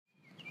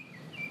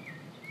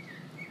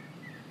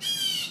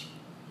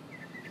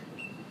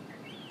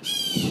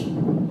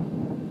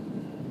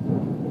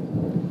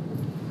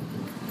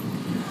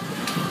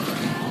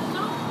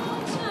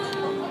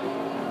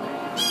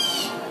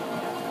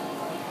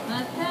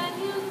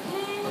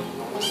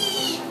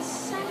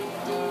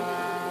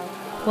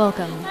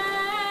Welcome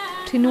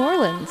to New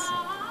Orleans.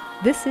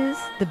 This is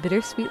The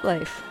Bittersweet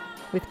Life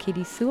with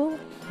Katie Sewell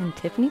and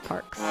Tiffany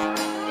Parks.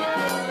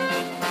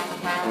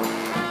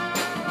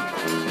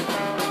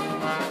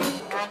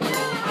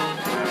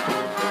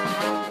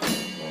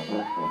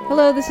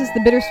 Hello, this is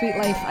The Bittersweet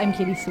Life. I'm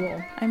Katie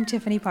Sewell. I'm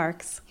Tiffany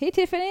Parks. Hey,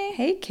 Tiffany.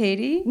 Hey,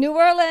 Katie. New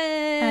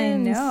Orleans. I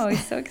know.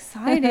 It's so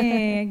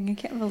exciting. I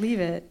can't believe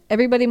it.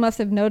 Everybody must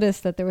have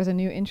noticed that there was a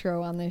new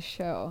intro on this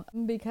show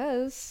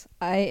because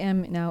I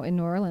am now in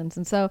New Orleans.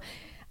 And so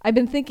I've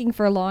been thinking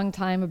for a long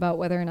time about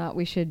whether or not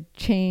we should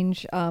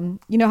change.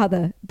 You know how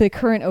the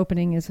current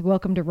opening is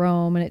Welcome to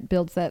Rome, and it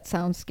builds that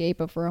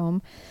soundscape of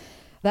Rome.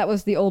 That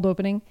was the old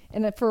opening.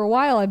 And for a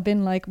while I've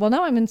been like, well,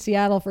 now I'm in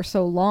Seattle for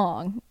so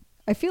long,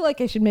 I feel like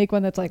I should make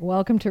one that's like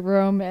Welcome to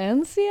Rome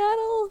and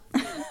Seattle.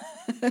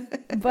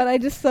 But I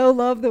just so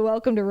love the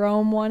Welcome to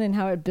Rome one and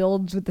how it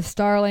builds with the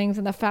starlings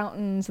and the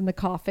fountains and the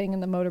coughing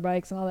and the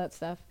motorbikes and all that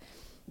stuff.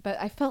 But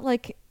I felt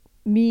like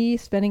me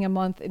spending a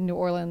month in New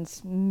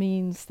Orleans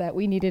means that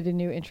we needed a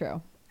new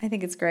intro. I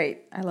think it's great.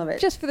 I love it.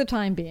 Just for the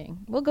time being.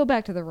 We'll go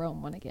back to the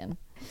Rome one again.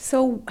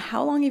 So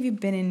how long have you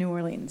been in New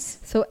Orleans?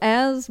 So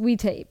as we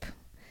tape,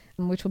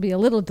 which will be a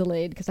little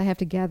delayed because I have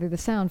to gather the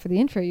sound for the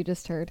intro you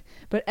just heard.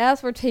 But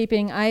as we're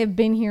taping, I have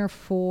been here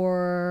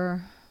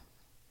for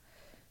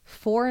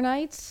 4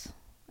 nights,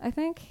 I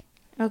think.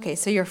 Okay,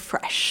 so you're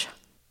fresh.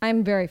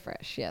 I'm very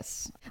fresh,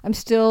 yes. I'm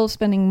still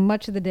spending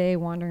much of the day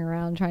wandering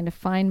around trying to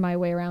find my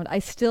way around. I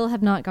still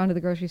have not gone to the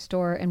grocery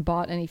store and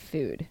bought any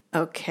food.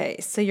 Okay,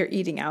 so you're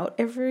eating out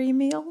every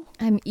meal?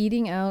 I'm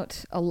eating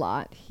out a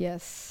lot,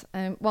 yes.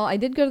 Well, I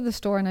did go to the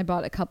store and I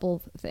bought a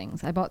couple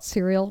things. I bought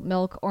cereal,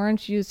 milk,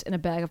 orange juice, and a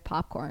bag of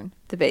popcorn.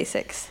 The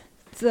basics.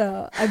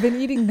 So I've been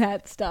eating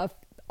that stuff.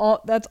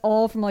 That's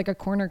all from like a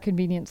corner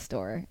convenience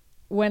store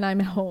when I'm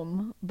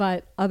home.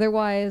 But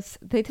otherwise,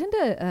 they tend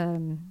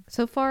to,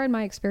 so far in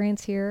my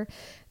experience here,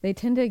 they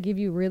tend to give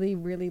you really,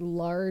 really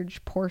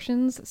large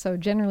portions. So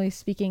generally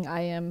speaking,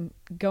 I am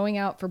going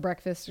out for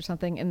breakfast or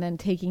something and then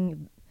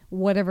taking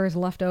whatever's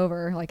left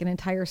over, like an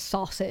entire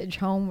sausage,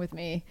 home with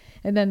me.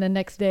 And then the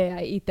next day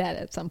I eat that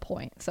at some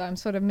point. So I'm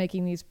sort of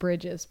making these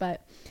bridges,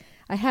 but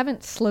I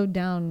haven't slowed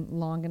down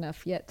long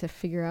enough yet to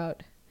figure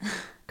out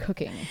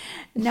cooking.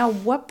 Now,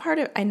 what part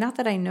of, not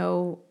that I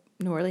know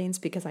New Orleans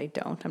because I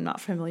don't, I'm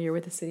not familiar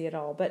with the city at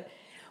all, but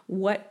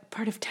what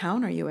part of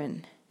town are you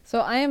in?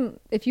 So I am,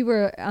 if you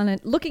were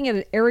looking at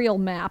an aerial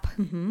map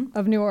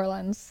of New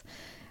Orleans,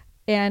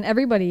 and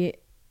everybody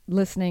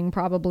listening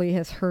probably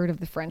has heard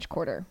of the French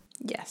Quarter.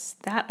 Yes,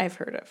 that I've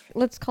heard of.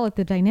 Let's call it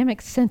the dynamic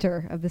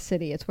center of the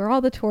city. It's where all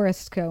the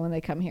tourists go when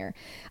they come here.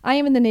 I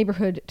am in the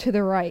neighborhood to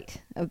the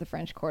right of the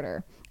French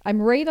Quarter.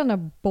 I'm right on a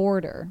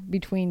border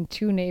between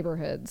two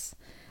neighborhoods.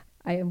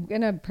 I am going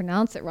to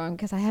pronounce it wrong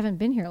because I haven't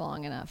been here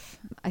long enough.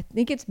 I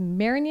think it's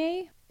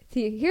Marigny.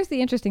 See, here's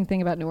the interesting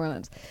thing about New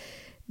Orleans.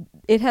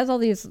 It has all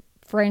these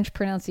French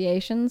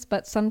pronunciations,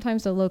 but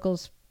sometimes the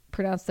locals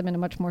pronounce them in a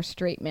much more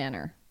straight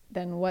manner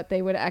than what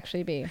they would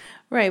actually be.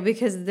 Right,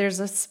 because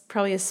there's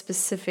probably a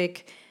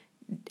specific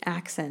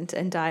accent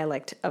and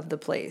dialect of the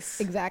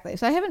place. Exactly.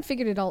 So I haven't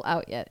figured it all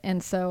out yet.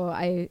 And so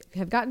I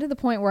have gotten to the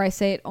point where I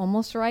say it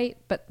almost right,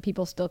 but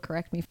people still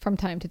correct me from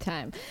time to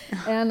time.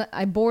 And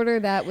I border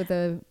that with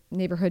a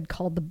neighborhood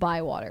called the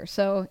Bywater.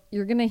 So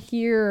you're going to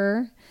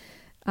hear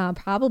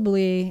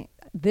probably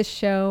this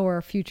show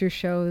or future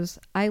shows.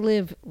 I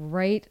live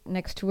right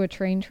next to a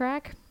train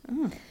track.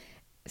 Mm.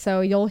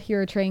 So you'll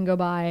hear a train go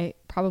by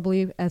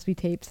probably as we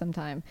tape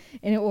sometime,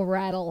 and it will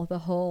rattle the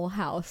whole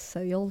house. So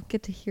you'll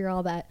get to hear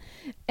all that.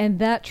 And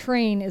that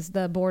train is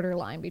the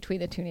borderline between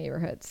the two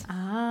neighborhoods.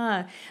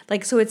 Ah,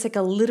 so it's like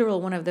a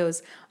literal one of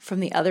those from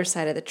the other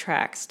side of the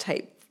tracks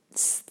type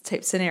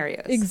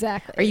scenarios.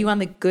 Exactly. Are you on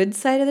the good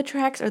side of the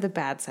tracks or the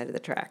bad side of the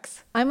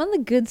tracks? I'm on the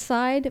good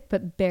side,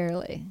 but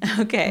barely.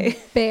 Okay.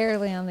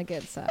 Barely on the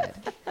good side.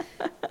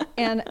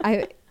 And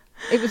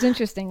it was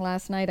interesting.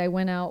 Last night I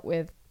went out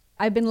with,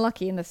 I've been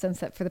lucky in the sense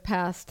that for the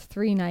past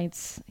 3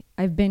 nights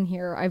I've been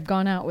here, I've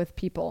gone out with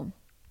people,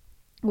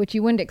 which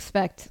you wouldn't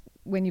expect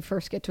when you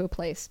first get to a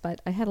place. But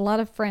I had a lot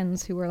of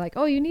friends who were like,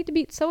 oh, you need to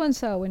meet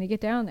so-and-so when you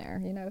get down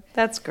there, you know.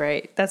 That's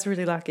great. That's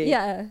really lucky.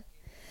 Yeah.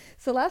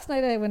 So last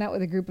night I went out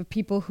with a group of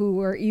people who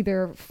were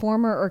either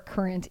former or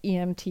current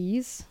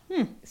EMTs.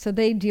 So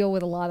they deal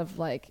with a lot of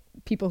like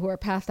people who are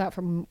passed out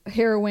from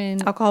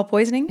heroin. Alcohol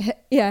poisoning?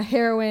 Yeah,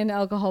 heroin,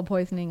 alcohol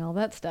poisoning, all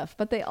that stuff.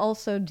 But they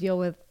also deal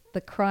with the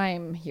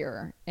crime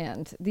here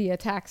and the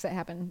attacks that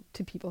happen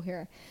to people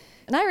here.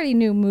 And I already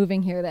knew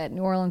moving here that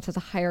New Orleans has a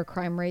higher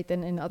crime rate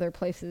than in other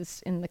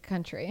places in the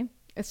country.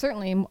 It's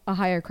certainly a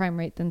higher crime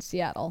rate than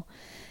Seattle.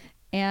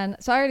 And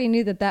so I already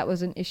knew that that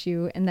was an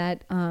issue, and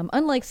that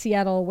unlike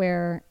Seattle,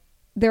 where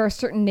there are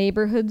certain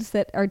neighborhoods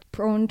that are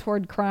prone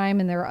toward crime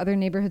and there are other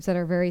neighborhoods that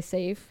are very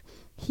safe,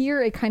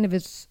 here it kind of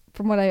is,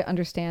 from what I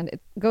understand, it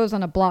goes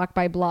on a block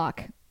by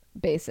block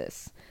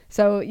basis.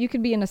 So you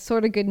could be in a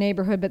sort of good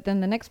neighborhood, but then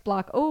the next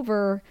block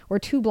over or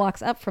 2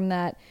 blocks up from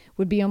that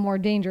would be a more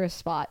dangerous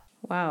spot.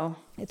 Wow.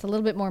 It's a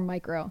little bit more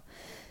micro.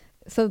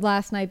 So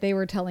last night they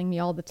were telling me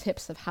all the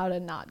tips of how to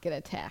not get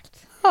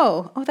attacked.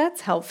 Oh,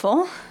 that's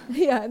helpful.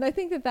 Yeah, and I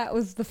think that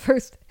was the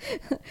first.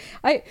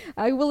 I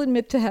will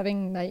admit to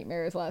having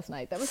nightmares last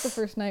night. That was the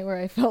first night where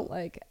I felt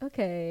like,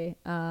 okay.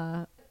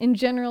 In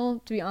general,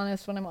 to be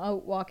honest, when I'm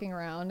out walking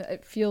around,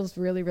 it feels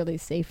really, really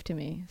safe to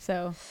me.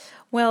 So,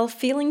 Well,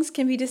 feelings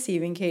can be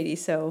deceiving, Katie,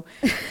 so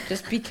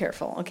just be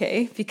careful,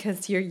 okay?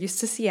 Because you're used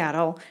to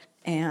Seattle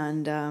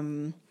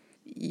and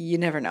you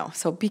never know.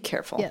 So be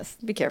careful. Yes.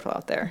 Be careful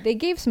out there. they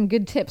gave some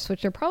good tips,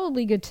 which are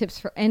probably good tips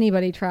for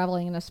anybody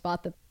traveling in a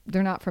spot that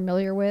they're not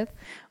familiar with.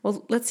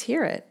 Well, let's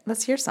hear it.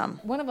 Let's hear some.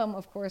 One of them,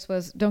 of course,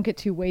 was don't get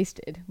too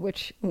wasted,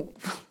 which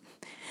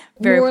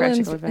Very New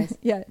Orleans, practical advice.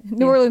 Yeah,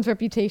 New Orleans'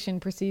 reputation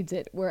precedes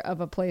it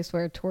of a place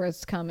where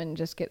tourists come and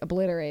just get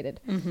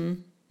obliterated. Mm-hmm.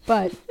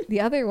 But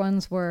the other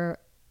ones were,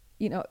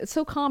 it's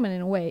so common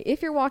in a way.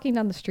 If you're walking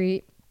down the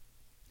street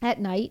at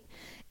night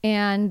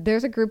and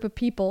there's a group of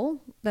people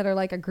that are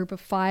like a group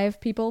of 5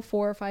 people,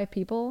 4 or 5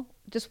 people,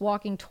 just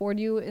walking toward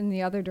you in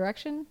the other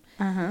direction,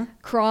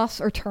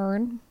 cross or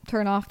turn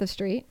off the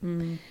street.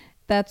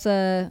 That's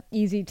a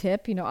easy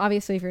tip.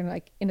 Obviously if you're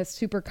like in a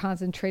super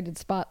concentrated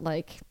spot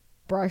like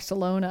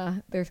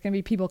Barcelona, there's going to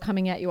be people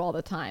coming at you all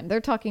the time. They're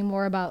talking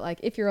more about like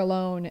if you're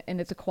alone and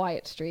it's a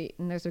quiet street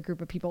and there's a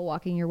group of people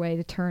walking your way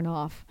to turn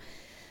off.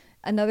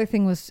 Another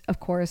thing was, of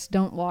course,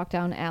 don't walk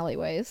down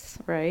alleyways.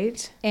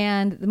 Right.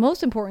 And the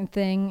most important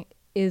thing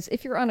is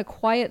if you're on a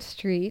quiet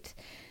street,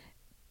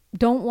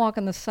 don't walk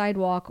on the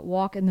sidewalk,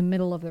 walk in the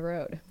middle of the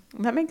road.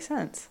 That makes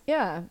sense.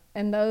 Yeah,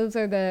 and those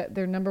are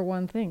their number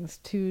one things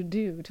to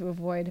do to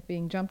avoid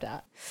being jumped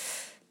at.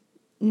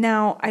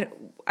 Now,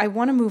 I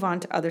want to move on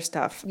to other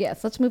stuff.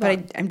 Yes, let's move but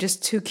on. I'm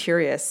just too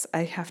curious.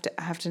 I have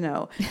to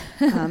know.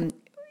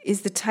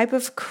 Is the type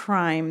of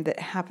crime that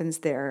happens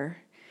there,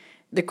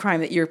 the crime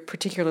that you're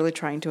particularly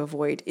trying to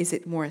avoid, is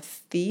it more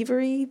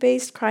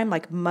thievery-based crime,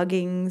 like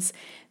muggings,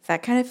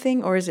 that kind of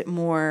thing? Or is it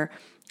more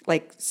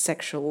like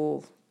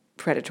sexual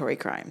predatory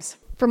crimes?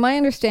 From my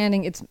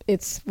understanding,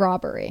 it's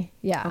robbery.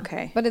 Yeah.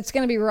 Okay. But it's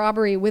going to be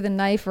robbery with a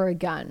knife or a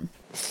gun.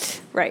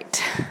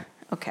 Right.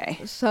 Okay.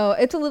 So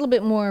it's a little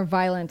bit more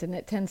violent and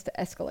it tends to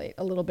escalate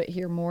a little bit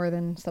here more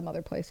than some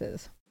other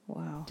places.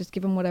 Wow. Just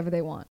give them whatever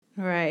they want.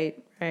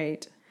 Right.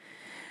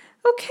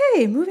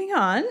 Okay, moving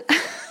on.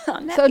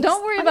 So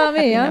don't worry about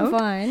me. I'm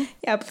fine.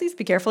 Yeah, please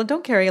be careful.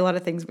 Don't carry a lot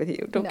of things with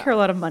you. Don't carry a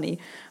lot of money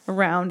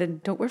around,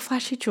 and don't wear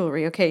flashy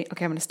jewelry. Okay, I'm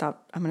gonna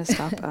stop. I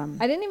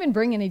didn't even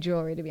bring any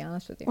jewelry, to be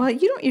honest with you. Well,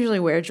 you don't usually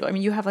wear jewelry. I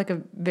mean, you have like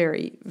a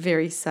very,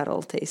 very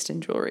subtle taste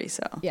in jewelry.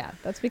 So yeah,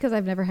 that's because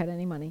I've never had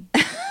any money.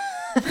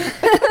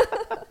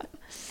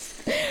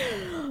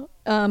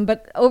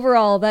 But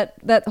overall,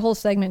 that whole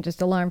segment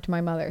just alarmed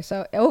my mother.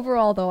 So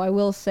overall, though, I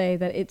will say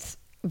that it's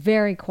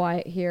very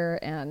quiet here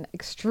and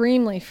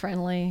extremely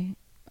friendly.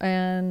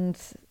 And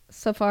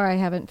so far, I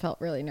haven't felt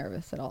really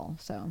nervous at all.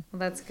 So well,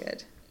 that's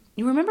good.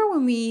 You remember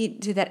when we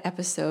did that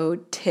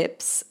episode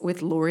Tips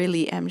with Lori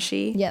Lee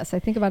Emshey? Yes, I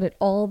think about it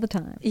all the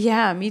time.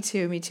 Yeah, me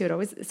too.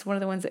 It's one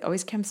of the ones that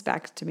always comes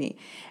back to me.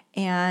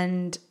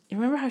 And you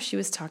remember how she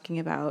was talking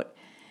about,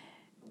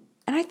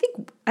 and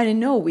I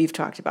know we've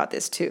talked about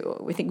this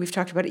too. I think we've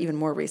talked about it even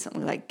more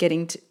recently, like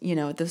getting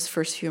to, those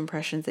first few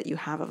impressions that you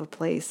have of a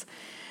place.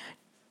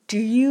 Do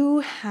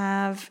you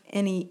have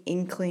any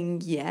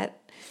inkling yet?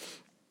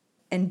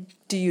 And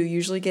do you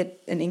usually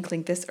get an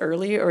inkling this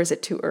early, or is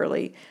it too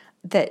early,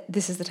 that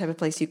this is the type of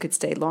place you could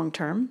stay long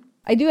term?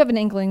 I do have an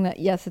inkling that,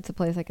 yes, it's a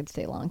place I could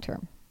stay long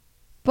term.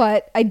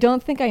 But I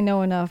don't think I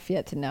know enough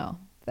yet to know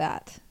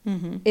that.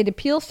 Mm-hmm. It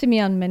appeals to me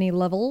on many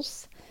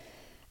levels.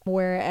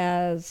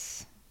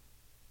 Whereas,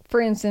 for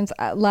instance,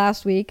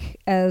 last week,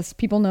 as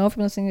people know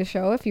from listening to the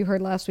show, if you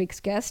heard last week's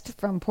guest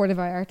from Puerto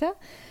Vallarta,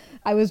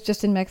 I was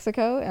just in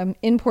Mexico. I'm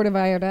in Puerto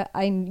Vallarta.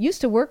 I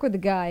used to work with a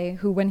guy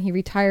who, when he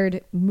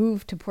retired,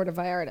 moved to Puerto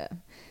Vallarta.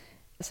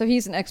 So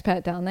he's an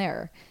expat down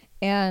there.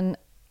 And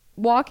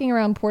walking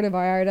around Puerto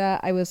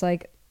Vallarta, I was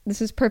like,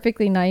 this is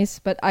perfectly nice,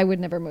 but I would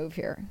never move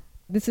here.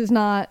 This is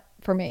not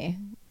for me.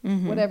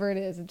 Mm-hmm. Whatever it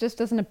is. It just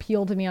doesn't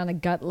appeal to me on a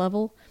gut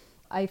level.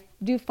 I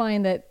do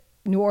find that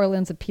New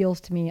Orleans appeals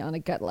to me on a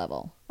gut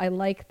level. I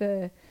like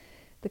the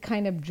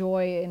kind of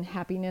joy and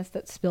happiness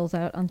that spills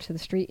out onto the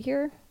street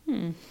here.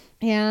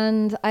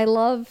 And I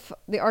love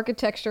the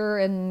architecture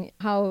and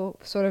how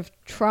sort of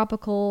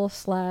tropical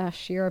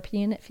 /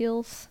 European it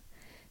feels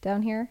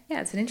down here.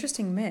 Yeah, it's an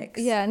interesting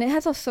mix. Yeah, and it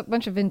has a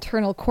bunch of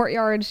internal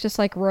courtyards, just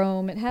like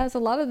Rome. It has a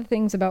lot of the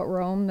things about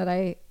Rome that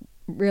I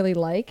really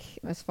like,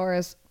 as far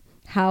as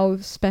how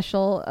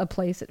special a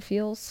place it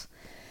feels.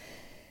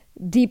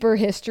 Deeper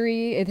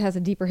history. It has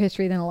a deeper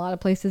history than a lot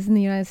of places in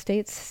the United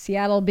States.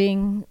 Seattle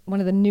being one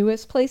of the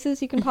newest places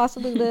you can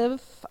possibly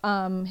live.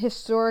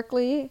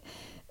 Historically,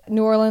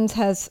 New Orleans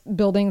has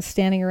buildings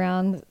standing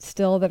around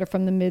still that are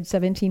from the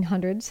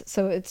mid-1700s.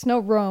 So it's no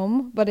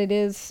Rome, but it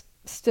is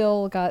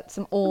still got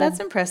some old... That's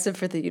impressive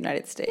for the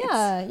United States.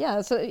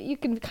 Yeah. So you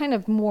can kind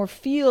of more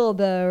feel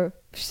the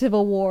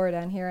Civil War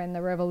down here and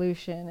the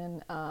Revolution.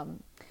 And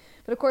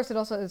but of course, it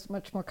also is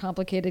much more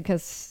complicated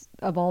because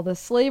of all the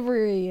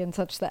slavery and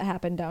such that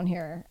happened down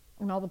here,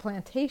 and all the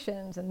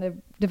plantations and the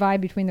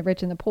divide between the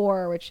rich and the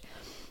poor, which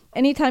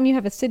anytime you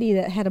have a city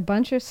that had a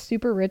bunch of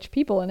super rich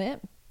people in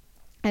it,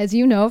 as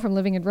you know from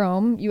living in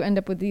Rome, you end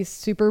up with these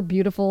super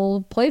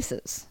beautiful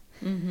places.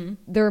 Mm-hmm.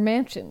 There are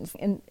mansions,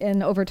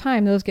 and over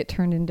time those get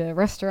turned into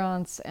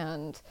restaurants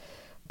and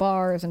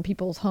bars and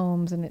people's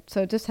homes, and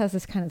so it just has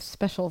this kind of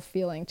special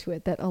feeling to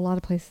it that a lot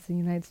of places in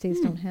the United States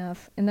don't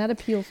have, and that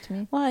appeals to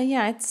me. Well,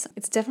 yeah, it's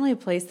definitely a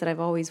place that I've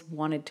always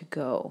wanted to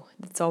go.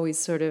 It's always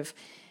sort of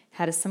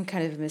had some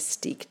kind of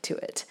mystique to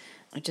it.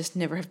 I just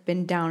never have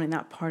been down in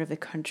that part of the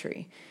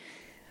country.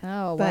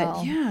 Oh, but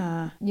well,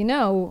 yeah, you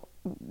know,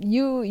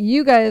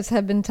 you guys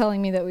have been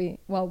telling me that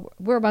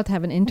we're about to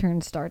have an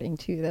intern starting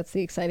too. That's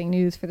the exciting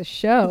news for the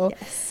show.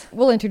 Yes.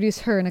 We'll introduce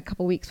her in a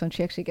couple weeks when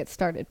she actually gets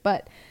started,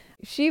 but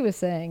she was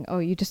saying, oh,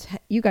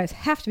 you guys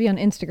have to be on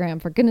Instagram.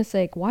 For goodness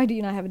sake, why do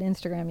you not have an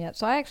Instagram yet?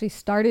 So I actually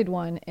started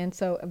one. And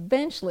so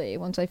eventually,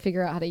 once I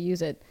figure out how to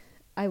use it,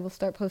 I will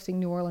start posting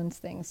New Orleans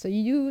things. So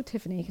you,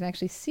 Tiffany, can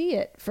actually see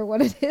it for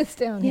what it is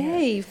down here.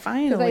 Yay,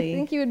 finally. Because I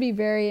think you would be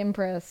very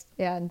impressed.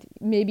 And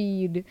maybe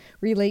you'd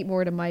relate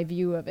more to my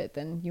view of it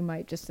than you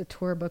might just the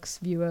tour book's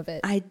view of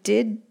it. I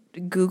did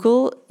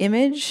Google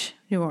image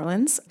New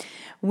Orleans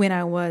when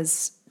I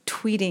was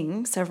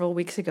tweeting several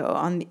weeks ago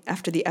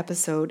after the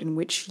episode in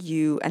which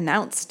you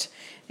announced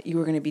that you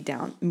were going to be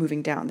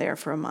moving down there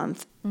for a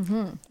month.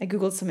 Mm-hmm. I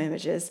Googled some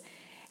images,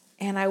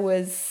 and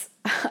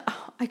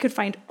I could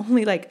find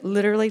only like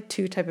literally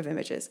two type of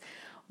images.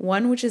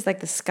 One, which is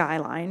like the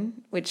skyline,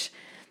 which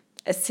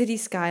a city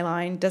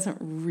skyline doesn't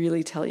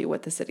really tell you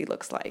what the city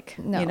looks like.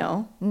 No. You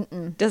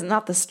know,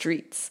 not the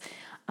streets.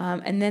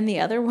 And then the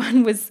other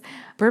one was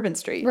Bourbon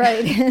Street,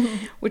 right?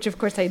 Which of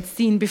course I had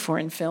seen before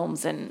in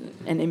films and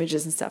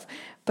images and stuff,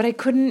 but I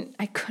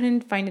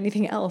couldn't find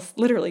anything else.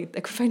 Literally, I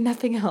could find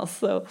nothing else.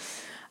 So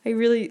I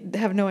really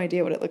have no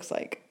idea what it looks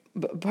like,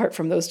 apart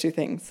from those two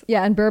things.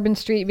 Yeah, and Bourbon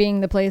Street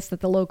being the place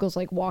that the locals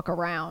like walk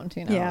around,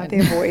 you know. Yeah, they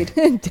avoid.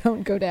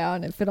 Don't go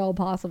down if at all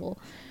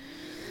possible.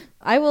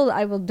 I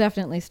will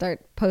definitely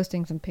start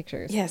posting some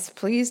pictures. Yes,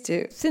 please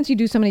do. Since you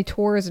do so many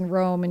tours in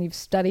Rome and you've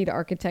studied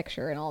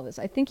architecture and all this,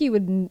 I think you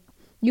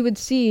would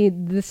see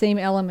the same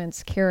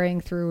elements carrying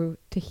through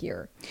to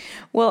here.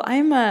 Well,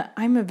 I'm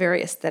a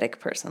very aesthetic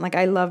person. Like,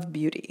 I love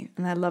beauty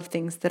and I love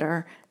things that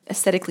are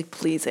aesthetically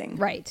pleasing.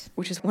 Right.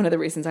 Which is one of the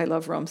reasons I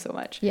love Rome so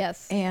much.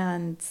 Yes.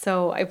 And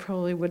so I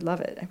probably would love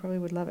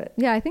it.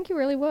 Yeah, I think you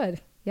really would.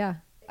 Yeah.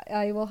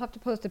 I will have to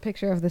post a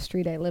picture of the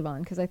street I live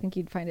on because I think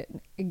you'd find it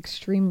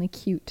extremely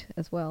cute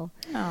as well.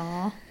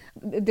 Aww.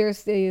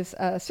 There's these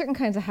certain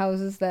kinds of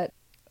houses that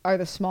are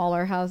the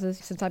smaller houses.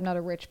 Since I'm not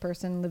a rich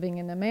person living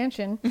in a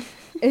mansion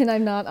and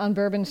I'm not on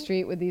Bourbon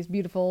Street with these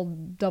beautiful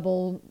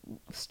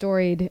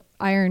double-storied,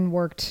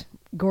 iron-worked,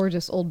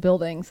 gorgeous old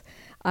buildings,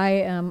 I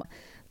am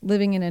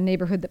living in a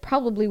neighborhood that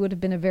probably would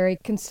have been a very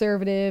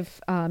conservative,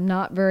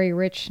 not very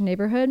rich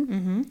neighborhood.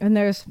 Mm-hmm. And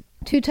there's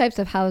two types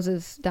of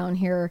houses down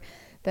here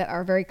that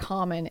are very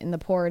common in the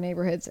poorer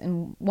neighborhoods.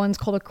 And one's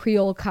called a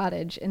Creole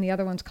cottage and the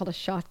other one's called a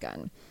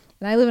shotgun.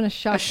 And I live in a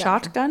shotgun. A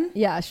shotgun?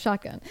 Yeah, a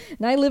shotgun.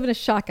 And I live in a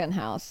shotgun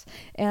house.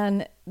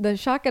 And the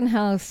shotgun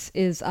house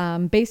is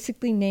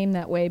basically named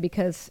that way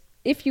because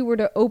if you were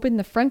to open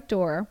the front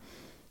door,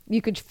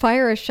 you could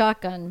fire a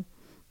shotgun,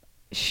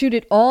 shoot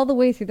it all the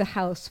way through the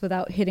house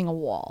without hitting a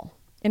wall.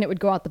 And it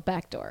would go out the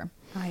back door.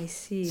 I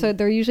see. So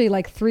they're usually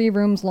like 3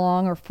 rooms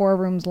long or 4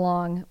 rooms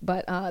long,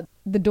 but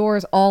the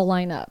doors all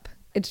line up.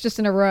 It's just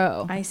in a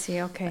row. I see,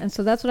 okay. And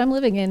so that's what I'm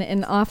living in.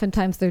 And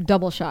oftentimes they're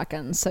double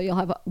shotguns. So you'll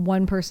have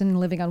one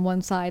person living on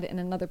one side and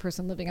another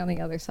person living on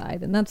the other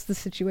side. And that's the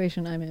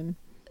situation I'm in.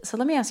 So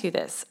let me ask you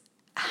this.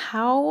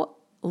 How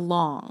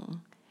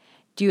long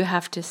do you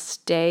have to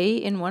stay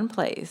in one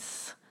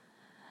place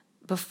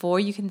before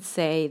you can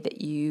say that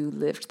you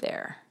lived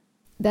there?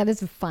 That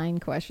is a fine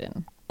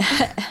question.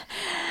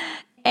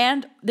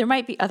 And there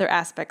might be other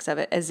aspects of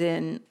it, as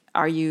in,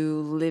 are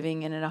you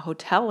living in a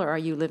hotel or are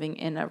you living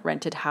in a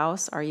rented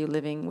house? Are you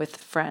living with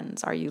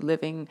friends? Are you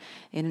living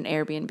in an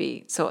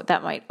Airbnb? So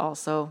that might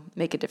also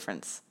make a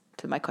difference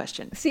to my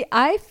question. See,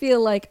 I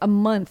feel like a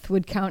month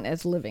would count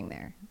as living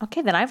there.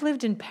 Okay, then I've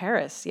lived in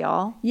Paris,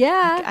 y'all.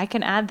 Yeah. I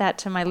can add that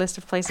to my list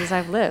of places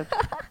I've lived.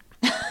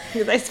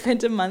 Because I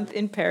spent a month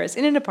in Paris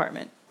in an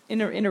apartment. In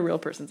a real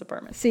person's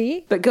apartment.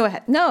 See? But go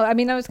ahead. No, I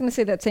mean, I was going to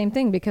say that same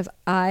thing because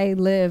I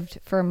lived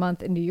for a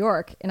month in New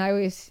York. And I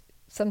always,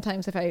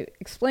 sometimes if I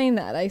explain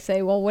that, I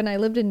say, well, when I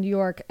lived in New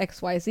York,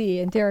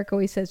 XYZ. And Derek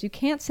always says, you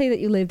can't say that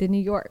you lived in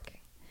New York.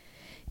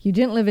 You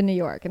didn't live in New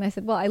York. And I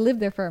said, well, I lived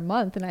there for a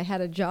month and I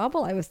had a job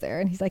while I was there.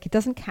 And he's like, it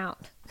doesn't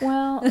count.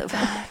 Well,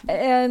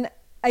 and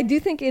I do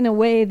think in a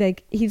way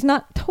that he's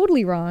not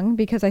totally wrong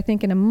because I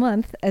think in a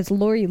month, as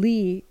Lori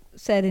Lee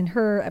said in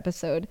her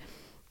episode,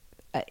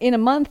 in a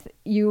month,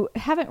 you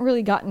haven't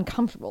really gotten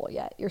comfortable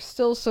yet. You're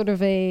still sort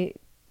of a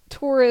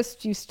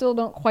tourist. You still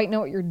don't quite know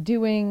what you're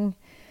doing.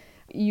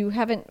 You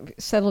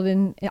haven't settled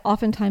in,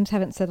 oftentimes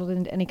haven't settled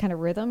into any kind of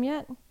rhythm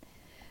yet.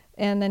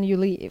 and then you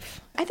leave.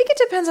 I think it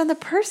depends on the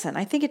person.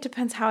 I think it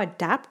depends how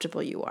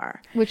adaptable you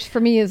are. Which for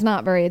me is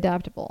not very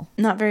adaptable.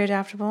 Not very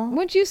adaptable?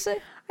 Wouldn't you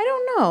say? I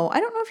don't know. I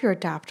don't know if you're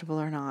adaptable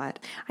or not.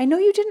 I know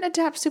you didn't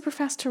adapt super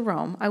fast to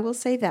Rome. I will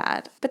say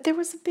that. But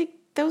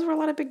those were a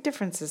lot of big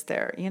differences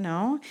there, you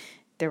know?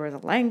 There was a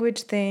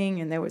language thing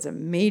and there was a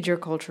major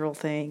cultural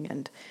thing.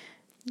 And,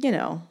 you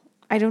know,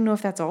 I don't know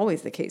if that's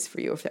always the case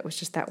for you, if that was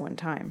just that one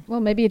time.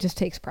 Well, maybe it just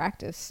takes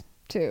practice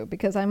too,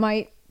 because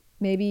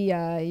maybe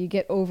you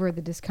get over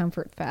the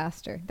discomfort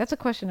faster. That's a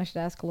question I should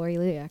ask Lori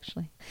Lee,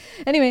 actually.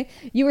 Anyway,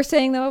 you were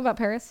saying though about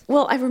Paris?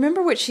 Well, I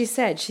remember what she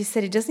said. She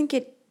said it doesn't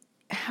get,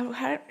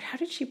 how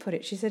did she put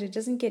it? She said it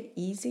doesn't get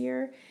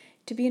easier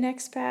to be an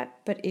expat,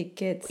 but it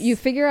gets... You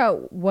figure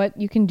out what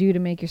you can do to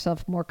make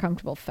yourself more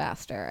comfortable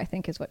faster, I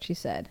think is what she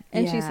said.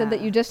 And she said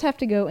that you just have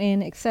to go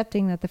in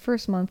accepting that the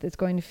first month is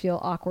going to feel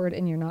awkward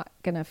and you're not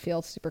going to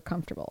feel super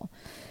comfortable,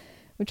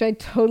 which I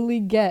totally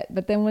get.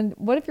 But then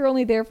what if you're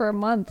only there for a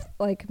month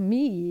like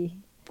me?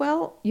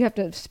 Well... You have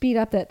to speed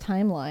up that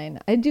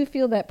timeline. I do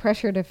feel that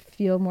pressure to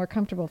feel more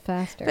comfortable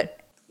faster.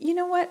 But you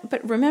know what?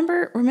 But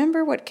remember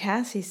what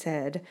Cassie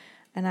said.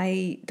 And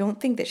I don't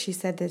think that she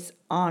said this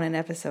on an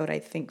episode. I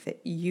think that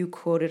you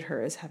quoted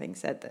her as having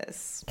said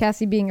this.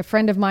 Cassie being a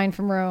friend of mine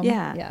from Rome.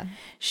 Yeah.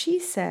 She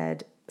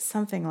said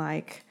something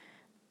like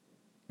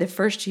the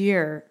first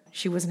year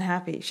she wasn't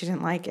happy. She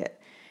didn't like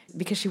it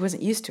because she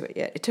wasn't used to it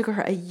yet. It took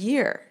her a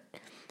year.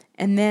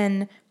 And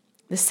then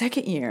the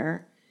second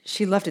year,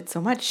 she loved it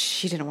so much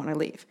she didn't want to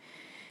leave.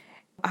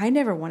 I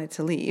never wanted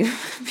to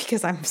leave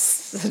because I'm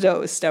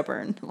so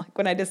stubborn. Like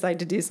when I decide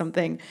to do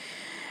something,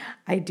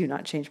 I do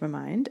not change my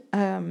mind.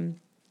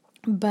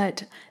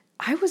 But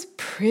I was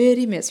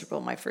pretty miserable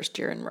my first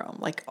year in Rome,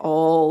 like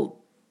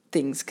all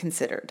things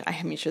considered.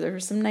 I mean, sure, there were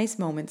some nice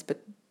moments,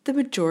 but the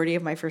majority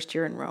of my first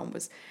year in Rome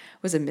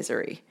was a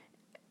misery.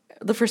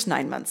 The first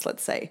 9 months,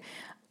 let's say.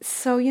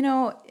 So, you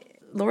know,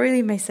 Lori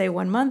Lee may say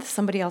 1 month.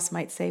 Somebody else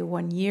might say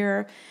 1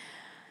 year.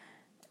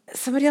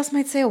 Somebody else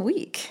might say a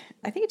week.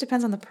 I think it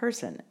depends on the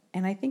person.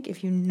 And I think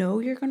if you know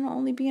you're going to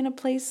only be in a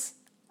place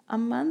a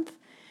month,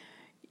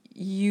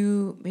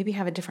 you maybe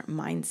have a different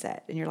mindset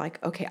and you're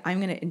like, okay,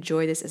 I'm going to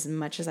enjoy this as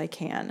much as I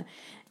can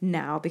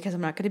now because I'm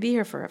not going to be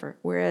here forever.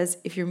 Whereas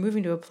if you're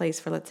moving to a place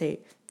for, let's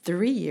say,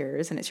 3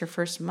 years and it's your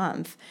first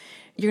month,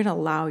 you're going to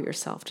allow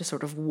yourself to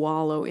sort of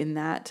wallow in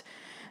that,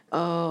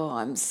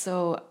 I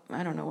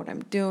don't know what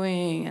I'm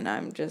doing. And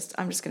I'm just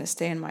going to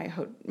stay in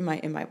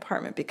my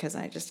apartment because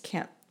I just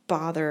can't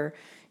bother,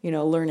 you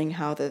know, learning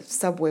how the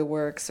subway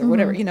works or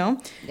whatever, you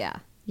know? Yeah.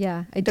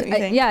 Yeah, I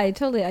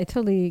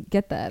totally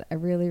get that. I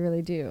really,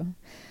 really do.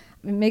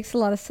 It makes a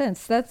lot of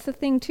sense. That's the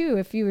thing too.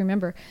 If you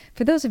remember,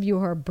 for those of you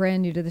who are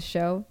brand new to the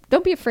show,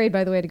 don't be afraid,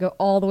 by the way, to go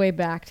all the way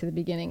back to the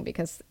beginning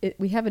because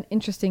we have an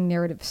interesting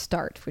narrative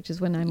start, which is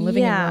when I'm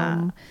living in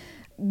Rome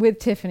with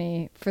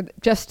Tiffany for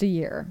just a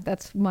year.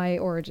 That's my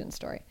origin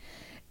story.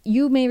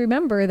 You may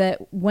remember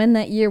that when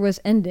that year was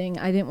ending,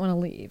 I didn't want to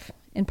leave.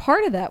 And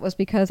part of that was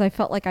because I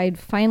felt like I'd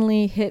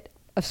finally hit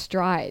a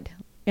stride.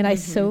 And I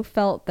so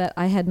felt that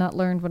I had not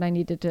learned what I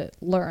needed to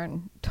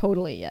learn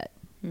totally yet.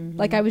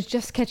 Like I was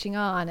just catching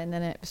on and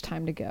then it was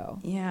time to go.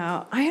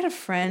 Yeah. I had a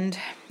friend.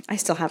 I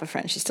still have a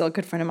friend. She's still a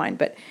good friend of mine,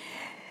 but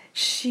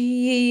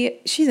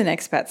she's an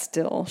expat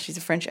still. She's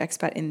a French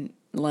expat in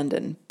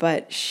London.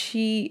 But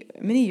she,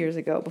 many years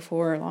ago,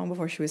 long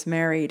before she was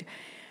married,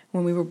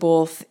 when we were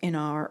both in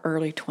our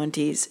early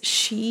 20s,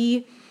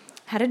 she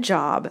had a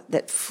job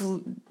that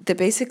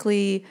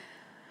basically...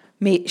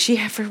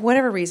 for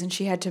whatever reason,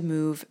 she had to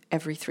move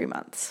every 3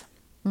 months.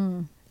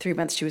 3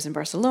 months she was in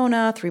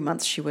Barcelona, 3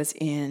 months she was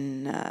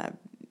in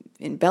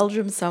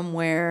Belgium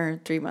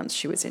somewhere, 3 months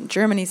she was in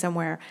Germany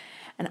somewhere.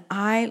 And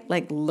I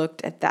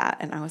looked at that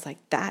and I was like,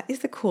 that is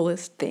the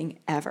coolest thing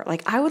ever.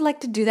 Like I would like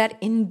to do that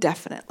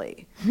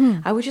indefinitely.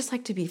 I would just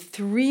like to be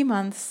 3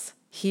 months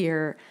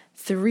here,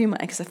 3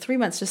 months, because 3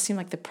 months just seemed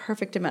like the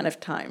perfect amount of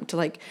time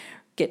to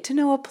get to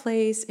know a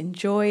place,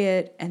 enjoy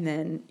it, and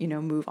then, you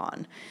know, move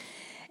on.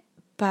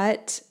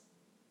 But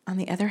on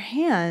the other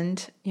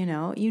hand, you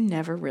know, you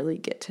never really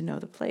get to know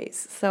the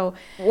place.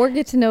 Or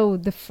get to know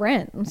the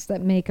friends that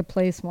make a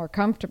place more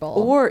comfortable.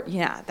 Or,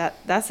 yeah,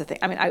 that's the thing.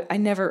 I mean,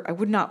 I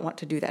would not want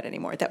to do that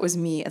anymore. That was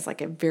me as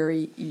a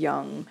very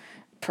young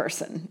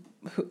person,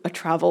 a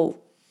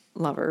travel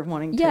lover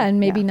wanting to. Yeah, and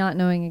maybe not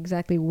knowing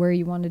exactly where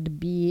you wanted to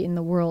be in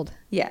the world.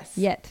 Yes.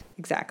 Yet.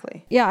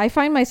 Exactly. Yeah, I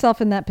find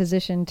myself in that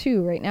position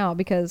too right now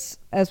because,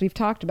 as we've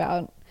talked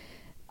about,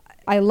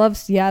 I love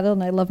Seattle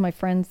and I love my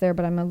friends there,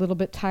 but I'm a little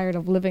bit tired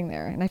of living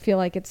there. And I feel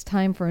like it's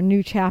time for a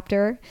new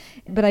chapter,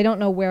 but I don't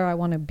know where I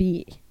want to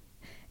be.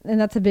 And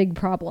that's a big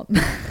problem.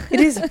 It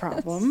is a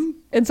problem.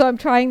 And so I'm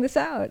trying this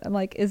out. I'm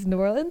like, is New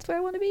Orleans where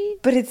I want to be?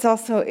 But it's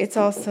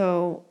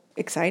also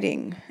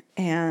exciting.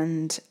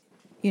 And,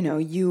 you know,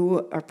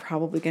 you are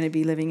probably going to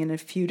be living in a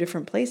few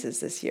different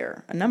places this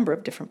year, a number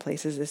of different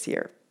places this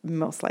year,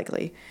 most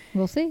likely.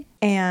 We'll see.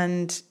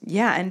 And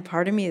yeah, and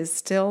part of me is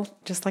still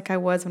just like I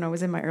was when I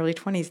was in my early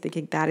 20s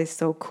thinking that is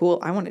so cool.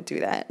 I want to do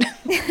that.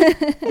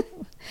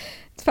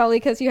 It's probably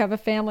because you have a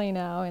family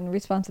now and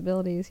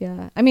responsibilities.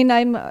 Yeah. I mean,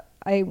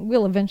 I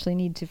will eventually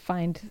need to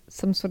find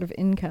some sort of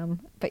income.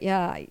 But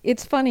yeah,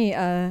 it's funny.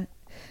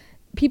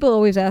 People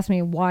always ask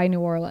me why New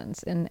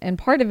Orleans, and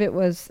part of it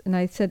was, and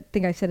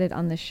think I said it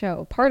on this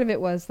show. Part of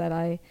it was that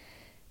I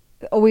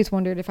always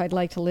wondered if I'd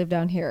like to live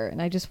down here,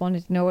 and I just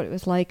wanted to know what it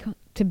was like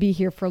to be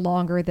here for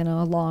longer than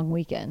a long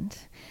weekend.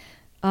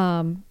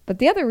 But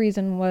the other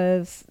reason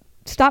was,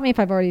 stop me if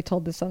I've already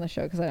told this on the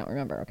show because I don't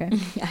remember. Okay.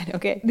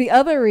 Okay. The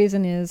other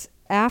reason is,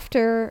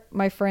 after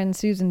my friend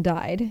Susan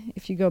died,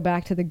 if you go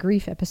back to the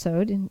grief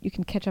episode, and you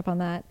can catch up on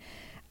that,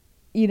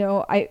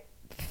 I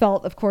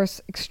felt, of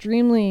course,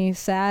 extremely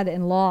sad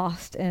and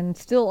lost, and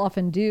still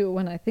often do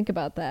when I think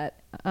about that.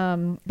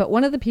 But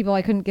one of the people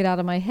I couldn't get out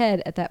of my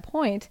head at that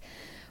point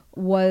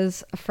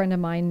was a friend of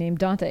mine named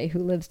Dante, who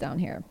lives down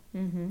here.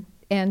 Mm-hmm.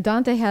 And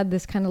Dante had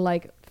this kind of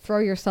like throw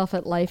yourself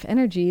at life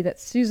energy that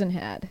Susan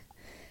had.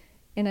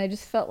 And I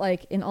just felt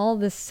like in all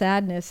this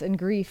sadness and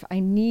grief,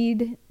 I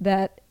need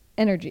that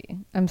energy.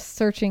 I'm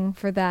searching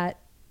for that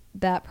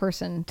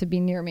person to be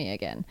near me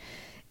again.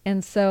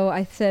 And so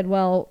I said,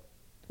 well,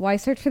 why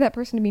search for that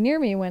person to be near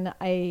me when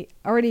I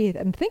already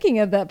am thinking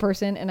of that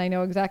person and I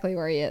know exactly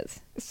where he is?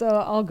 So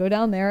I'll go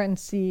down there and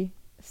see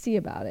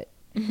about it.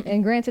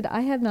 And granted,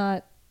 I have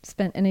not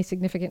spent any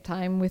significant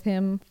time with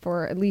him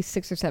for at least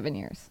 6 or 7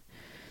 years.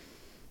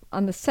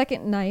 On the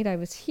second night I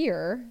was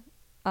here,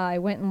 I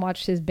went and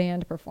watched his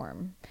band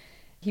perform.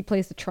 He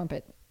plays the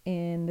trumpet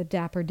in the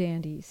Dapper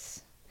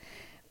Dandies.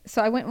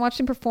 So I went and watched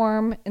him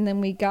perform, and then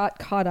we got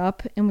caught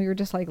up, and we were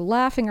just like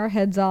laughing our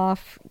heads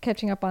off,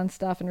 catching up on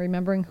stuff and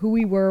remembering who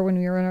we were when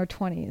we were in our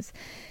 20s.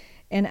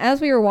 And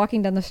as we were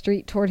walking down the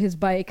street toward his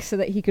bike so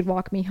that he could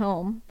walk me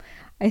home,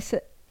 I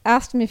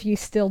asked him if he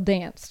still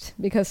danced,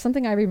 because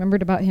something I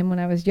remembered about him when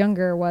I was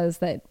younger was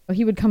that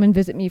he would come and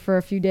visit me for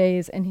a few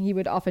days, and he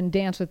would often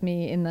dance with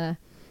me in the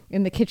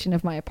kitchen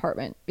of my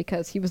apartment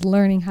because he was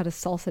learning how to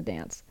salsa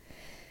dance.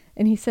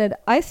 And he said,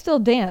 I still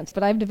dance,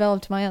 but I've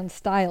developed my own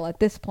style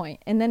at this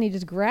point. And then he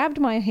just grabbed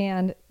my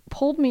hand,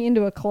 pulled me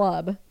into a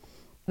club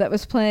that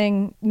was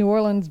playing New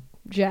Orleans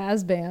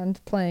jazz band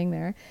playing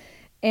there,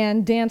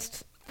 and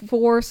danced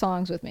 4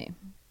 songs with me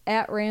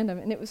at random.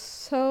 And it was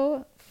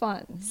so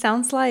fun.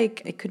 Sounds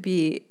like it could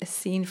be a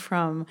scene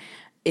from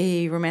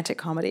a romantic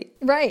comedy.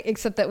 Right,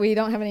 except that we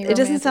don't have any It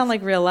doesn't sound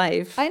like real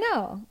life. I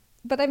know.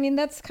 But I mean,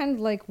 that's kind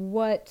of like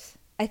what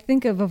I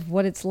think of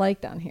what it's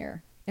like down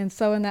here. And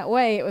so in that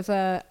way,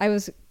 I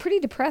was pretty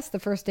depressed the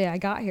first day I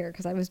got here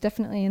because I was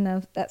definitely in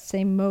that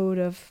same mode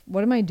of,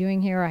 what am I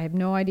doing here? I have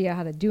no idea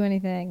how to do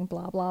anything,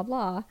 blah, blah,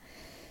 blah.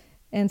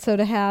 And so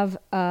to have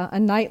a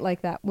night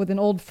like that with an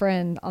old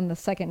friend on the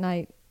second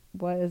night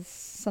was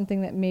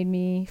something that made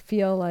me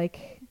feel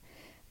like,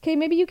 okay,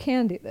 maybe you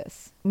can do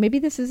this. Maybe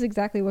this is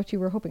exactly what you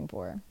were hoping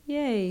for.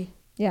 Yay.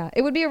 Yeah,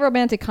 it would be a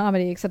romantic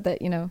comedy, except that,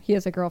 he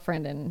has a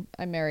girlfriend and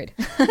I'm married.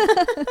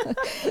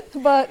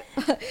 But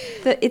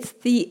it's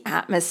the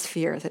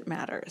atmosphere that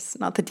matters,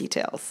 not the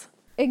details.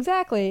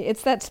 Exactly.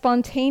 It's that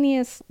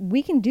spontaneous,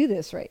 we can do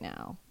this right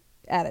now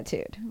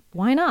attitude.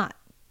 Why not?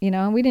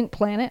 We didn't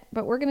plan it,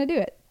 but we're going to do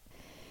it.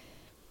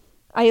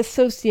 I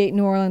associate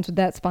New Orleans with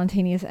that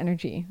spontaneous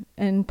energy,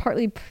 and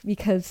partly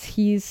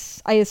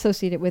because I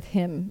associate it with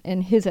him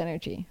and his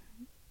energy.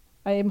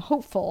 I am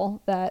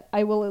hopeful that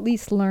I will at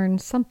least learn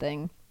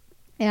something.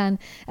 And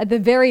at the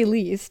very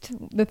least,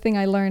 the thing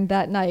I learned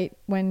that night,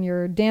 when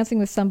you're dancing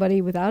with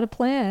somebody without a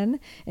plan,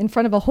 in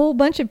front of a whole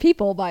bunch of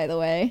people, by the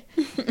way,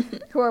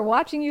 who are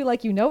watching you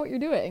like you know what you're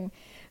doing,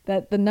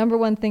 that the number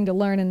one thing to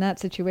learn in that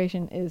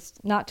situation is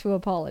not to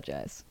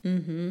apologize.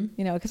 Mm-hmm.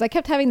 Because I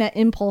kept having that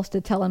impulse to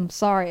tell him,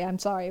 I'm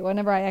sorry,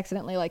 whenever I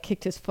accidentally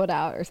kicked his foot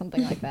out or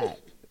something like that.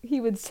 He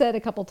would said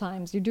a couple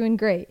times, you're doing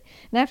great.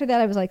 And after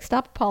that, I was like,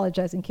 stop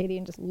apologizing, Katie,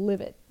 and just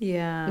live it.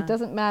 Yeah. It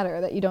doesn't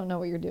matter that you don't know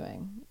what you're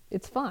doing.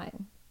 It's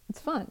fine.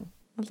 It's fun.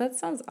 Well, that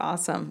sounds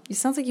awesome. It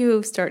sounds like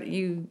you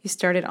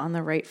started on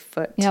the right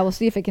foot. Yeah, we'll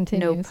see if it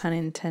continues. No pun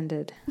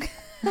intended.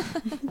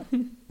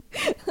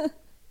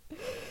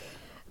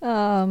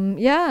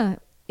 Yeah,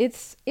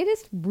 it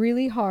is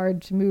really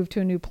hard to move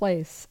to a new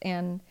place,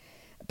 and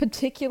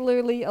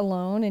particularly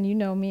alone. And you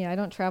know me, I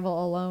don't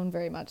travel alone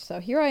very much. So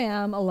here I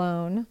am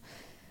alone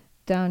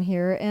down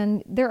here,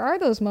 and there are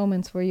those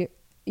moments where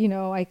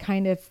I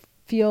kind of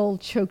feel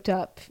choked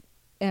up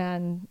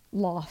and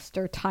lost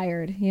or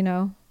tired,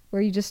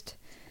 where you just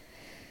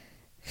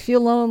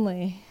feel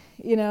lonely,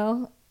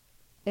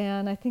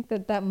 and I think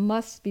that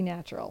must be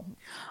natural.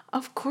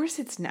 Of course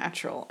it's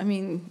natural. I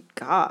mean,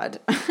 God,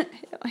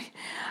 I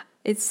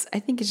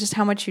think it's just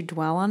how much you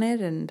dwell on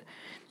it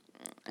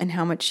and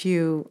how much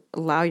you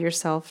allow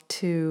yourself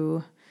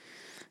to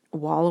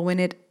wallow in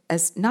it.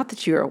 As not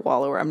that you're a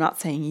wallower, I'm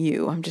not saying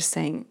you, I'm just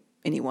saying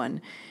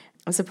anyone,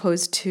 as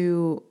opposed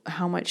to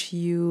how much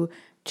you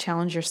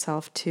challenge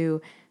yourself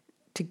to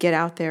get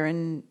out there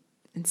and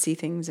see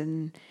things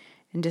and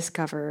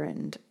discover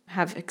and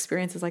have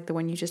experiences like the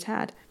one you just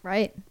had.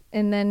 Right.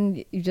 And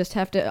then you just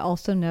have to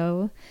also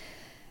know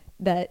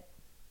that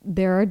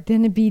there are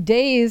going to be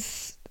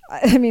days,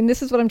 I mean,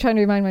 this is what I'm trying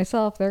to remind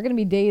myself. There are going to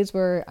be days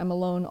where I'm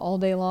alone all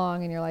day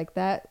long, and you're like,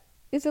 that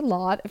is a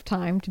lot of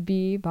time to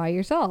be by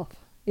yourself.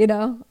 You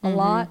know, a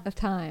lot of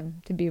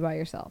time to be by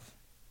yourself.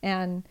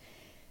 And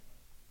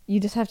you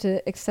just have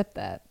to accept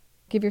that.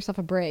 Give yourself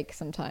a break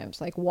sometimes,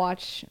 like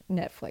watch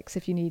Netflix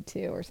if you need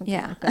to or something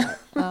like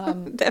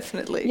that.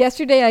 Definitely.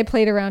 Yesterday I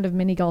played a round of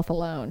mini golf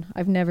alone.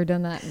 I've never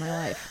done that in my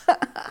life.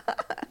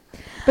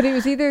 But it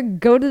was either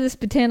go to this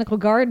botanical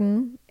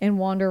garden and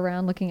wander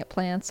around looking at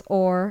plants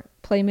or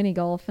play mini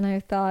golf. And I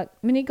thought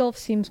mini golf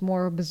seems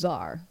more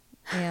bizarre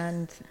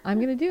and I'm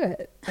going to do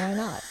it. Why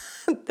not?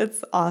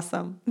 That's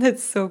awesome.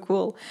 That's so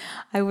cool.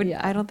 I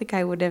Yeah. don't think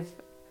I would have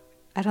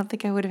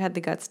had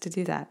the guts to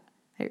do that.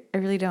 I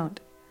really don't.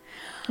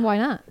 Why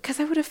not? Because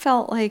I would have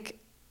felt like,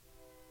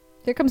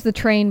 Here comes the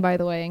train, by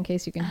the way, in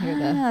case you can hear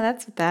that.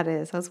 that's what that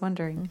is. I was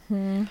wondering.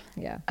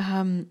 Yeah.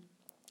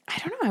 I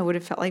don't know. I would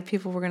have felt like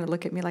people were going to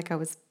look at me like I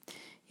was,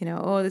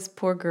 oh, this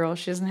poor girl.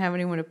 She doesn't have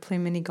anyone to play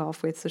mini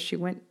golf with. So she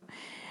went.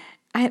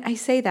 I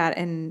say that.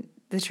 And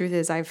the truth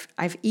is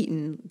I've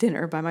eaten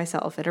dinner by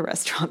myself at a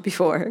restaurant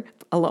before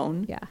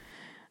alone. Yeah.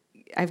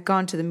 I've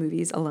gone to the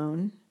movies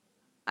alone.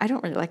 I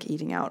don't really like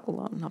eating out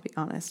alone, I'll be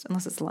honest,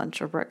 unless it's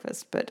lunch or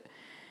breakfast. But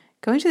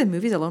going to the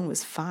movies alone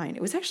was fine.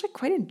 It was actually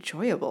quite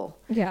enjoyable.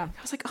 Yeah.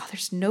 I was like, oh,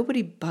 there's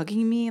nobody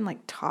bugging me and like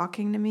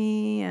talking to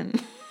me.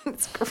 And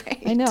it's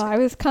great. I know. I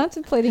was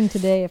contemplating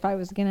today if I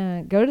was going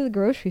to go to the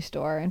grocery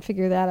store and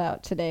figure that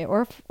out today,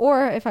 or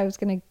if I was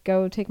going to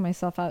go take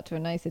myself out to a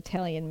nice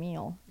Italian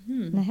meal.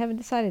 And I haven't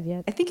decided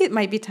yet. I think it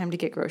might be time to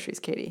get groceries,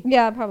 Katie.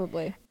 Yeah,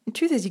 probably. The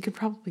truth is, you could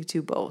probably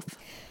do both.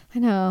 I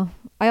know.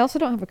 I also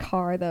don't have a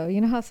car, though. You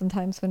know how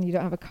sometimes when you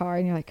don't have a car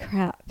and you're like,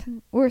 crap,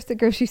 where's the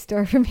grocery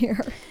store from here?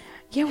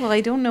 Yeah, well,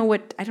 I don't know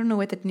what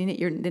the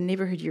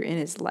neighborhood you're in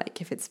is like.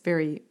 If it's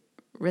very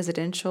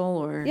residential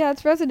or Yeah,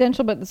 it's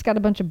residential, but it's got a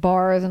bunch of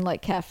bars and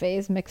like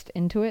cafes mixed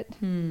into it.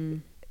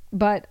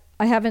 But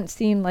I haven't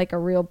seen like a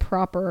real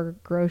proper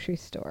grocery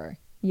store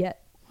yet.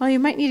 Well, you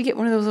might need to get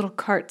one of those little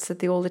carts that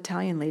the old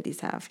Italian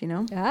ladies have.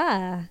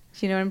 Ah,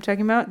 Do you know what I'm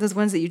talking about? Those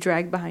ones that you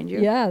drag behind you.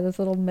 yeah, those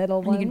little metal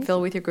And ones. you can fill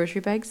with your grocery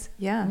bags.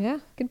 Yeah. Yeah,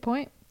 good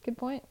point. Good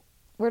point.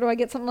 Where do I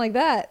get something like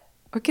that?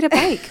 Or get a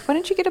bike. Why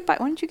don't you get a bike?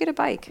 Why don't you get a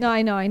bike? No,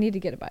 I know. I need to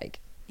get a bike.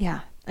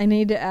 Yeah. I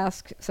need to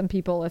ask some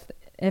people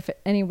if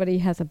anybody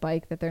has a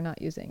bike that they're not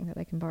using that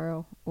I can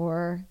borrow,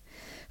 or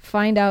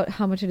find out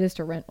how much it is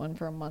to rent one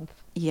for a month.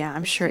 Yeah,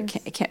 I'm sure it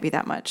can't be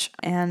that much.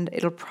 And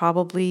it'll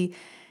probably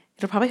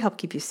help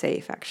keep you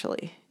safe,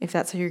 actually. If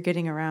that's how you're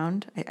getting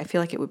around, I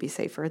feel like it would be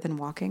safer than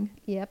walking.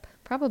 Yep,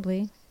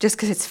 probably. Just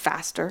because it's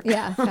faster.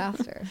 Yeah,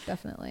 faster,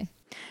 definitely.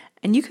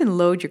 And you can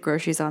load your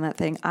groceries on that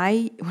thing.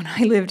 When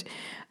I lived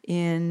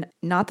in,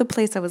 not the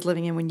place I was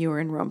living in when you were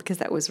in Rome, because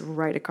that was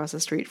right across the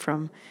street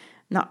from,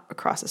 not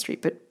across the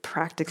street, but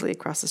practically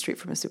across the street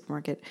from a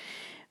supermarket.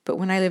 But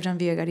when I lived on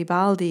Via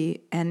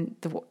Garibaldi, and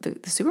the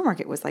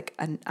supermarket was like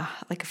a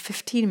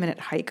 15-minute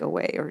hike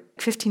away, or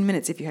 15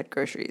 minutes if you had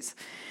groceries.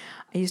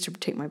 I used to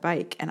take my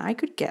bike, and I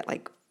could get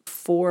like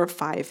 4 or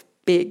 5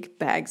 big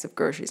bags of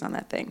groceries on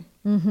that thing.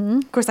 Mm-hmm.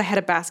 Of course, I had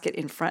a basket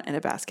in front and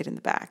a basket in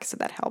the back, so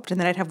that helped. And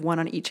then I'd have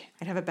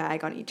a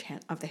bag on each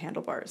hand of the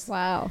handlebars.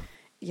 Wow.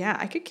 Yeah,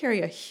 I could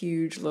carry a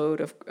huge load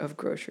of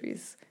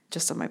groceries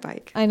just on my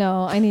bike. I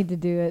know. I need to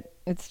do it.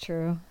 It's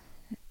true.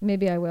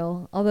 Maybe I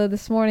will. Although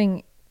this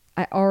morning,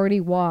 I already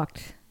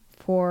walked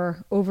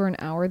for over an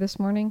hour this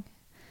morning,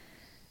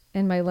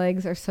 and my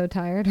legs are so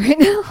tired right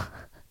now.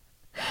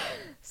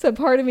 So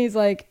part of me is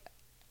like,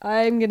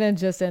 I'm going to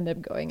just end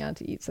up going out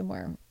to eat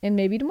somewhere. And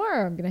maybe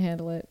tomorrow I'm going to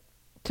handle it.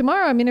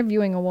 Tomorrow I'm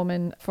interviewing a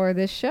woman for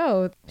this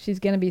show. She's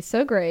going to be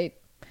so great.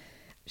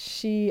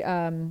 She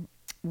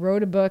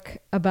wrote a book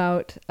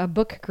about a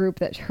book group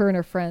that her and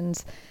her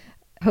friends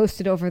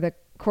hosted over the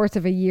course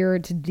of a year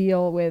to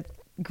deal with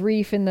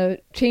grief and the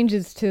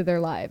changes to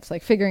their lives,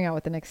 like figuring out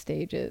what the next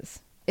stage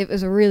is. It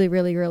was a really,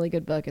 really, really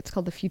good book. It's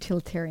called The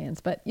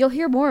Futilitarians, but you'll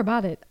hear more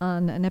about it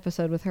on an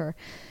episode with her.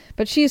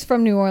 But she's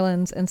from New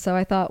Orleans, and so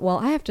I thought, well,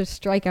 I have to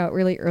strike out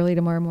really early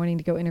tomorrow morning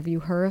to go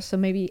interview her, so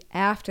maybe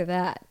after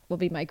that will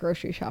be my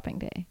grocery shopping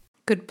day.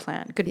 Good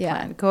plan. Good Yeah.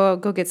 plan.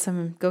 Go get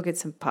some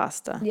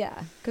pasta.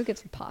 Yeah, go get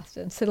some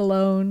pasta and sit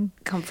alone.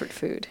 Comfort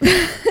food.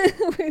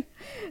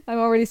 I'm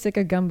already sick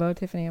of gumbo,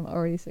 Tiffany. I'm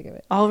already sick of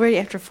it. Already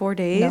after 4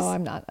 days? No,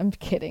 I'm not. I'm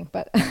kidding,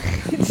 but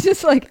it's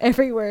just like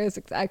everywhere is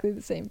exactly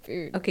the same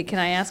food. Okay, can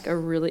I ask a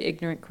really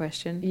ignorant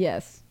question?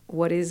 Yes.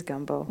 What is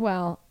gumbo?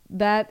 Well,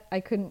 that I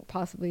couldn't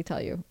possibly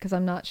tell you because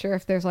I'm not sure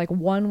if there's like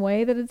one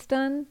way that it's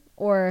done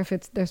or if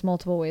there's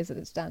multiple ways that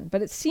it's done.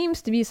 But it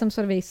seems to be some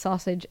sort of a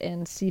sausage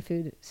and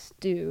seafood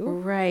stew.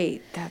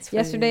 Right, that's what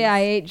Yesterday it is. I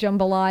ate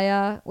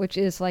jambalaya, which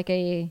is like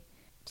a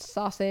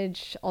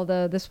sausage,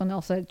 although this one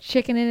also had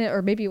chicken in it,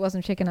 or maybe it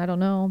wasn't chicken, I don't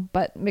know,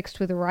 but mixed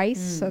with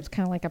rice, so it's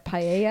kind of like a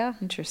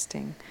paella.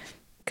 Interesting.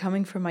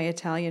 Coming from my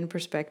Italian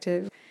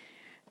perspective,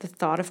 the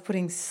thought of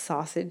putting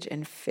sausage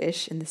and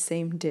fish in the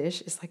same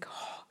dish is like,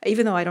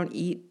 even though I don't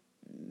eat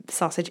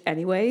sausage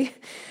anyway,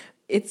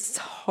 It's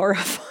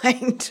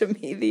horrifying to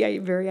me, the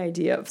very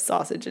idea of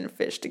sausage and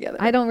fish together.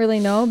 I don't really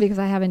know because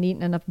I haven't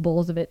eaten enough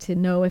bowls of it to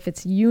know if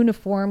it's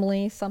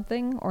uniformly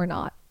something or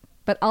not.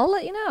 But I'll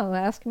let you know.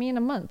 Ask me in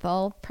a month.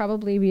 I'll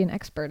probably be an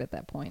expert at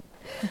that point.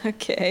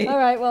 Okay. All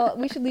right. Well,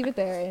 we should leave it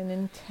there. And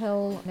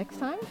until next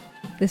time,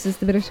 this is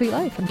The Bittersweet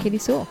Life. I'm Katie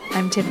Sewell.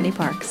 I'm Tiffany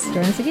Parks.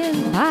 Join us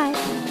again. Bye.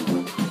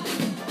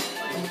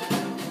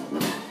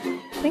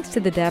 Thanks to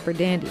the Dapper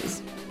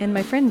Dandies and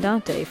my friend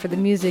Dante for the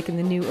music and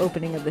the new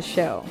opening of the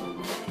show.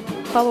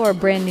 Follow our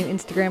brand new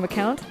Instagram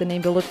account. The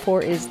name to look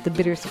for is The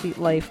Bittersweet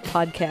Life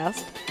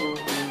Podcast.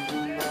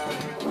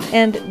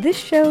 And this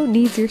show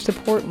needs your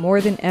support more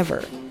than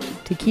ever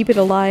to keep it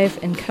alive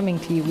and coming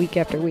to you week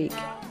after week.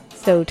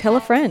 So tell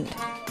a friend,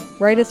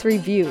 write us a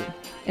review,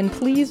 and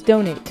please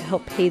donate to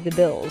help pay the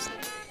bills.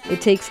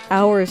 It takes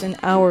hours and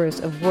hours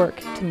of work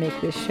to make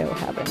this show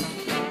happen.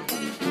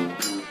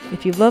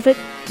 If you love it,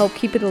 help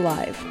keep it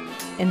alive,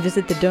 and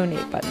visit the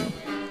donate button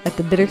at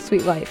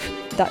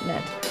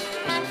thebittersweetlife.net.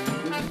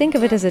 Think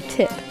of it as a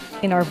tip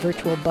in our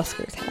virtual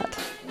busker's hat.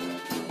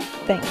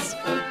 Thanks.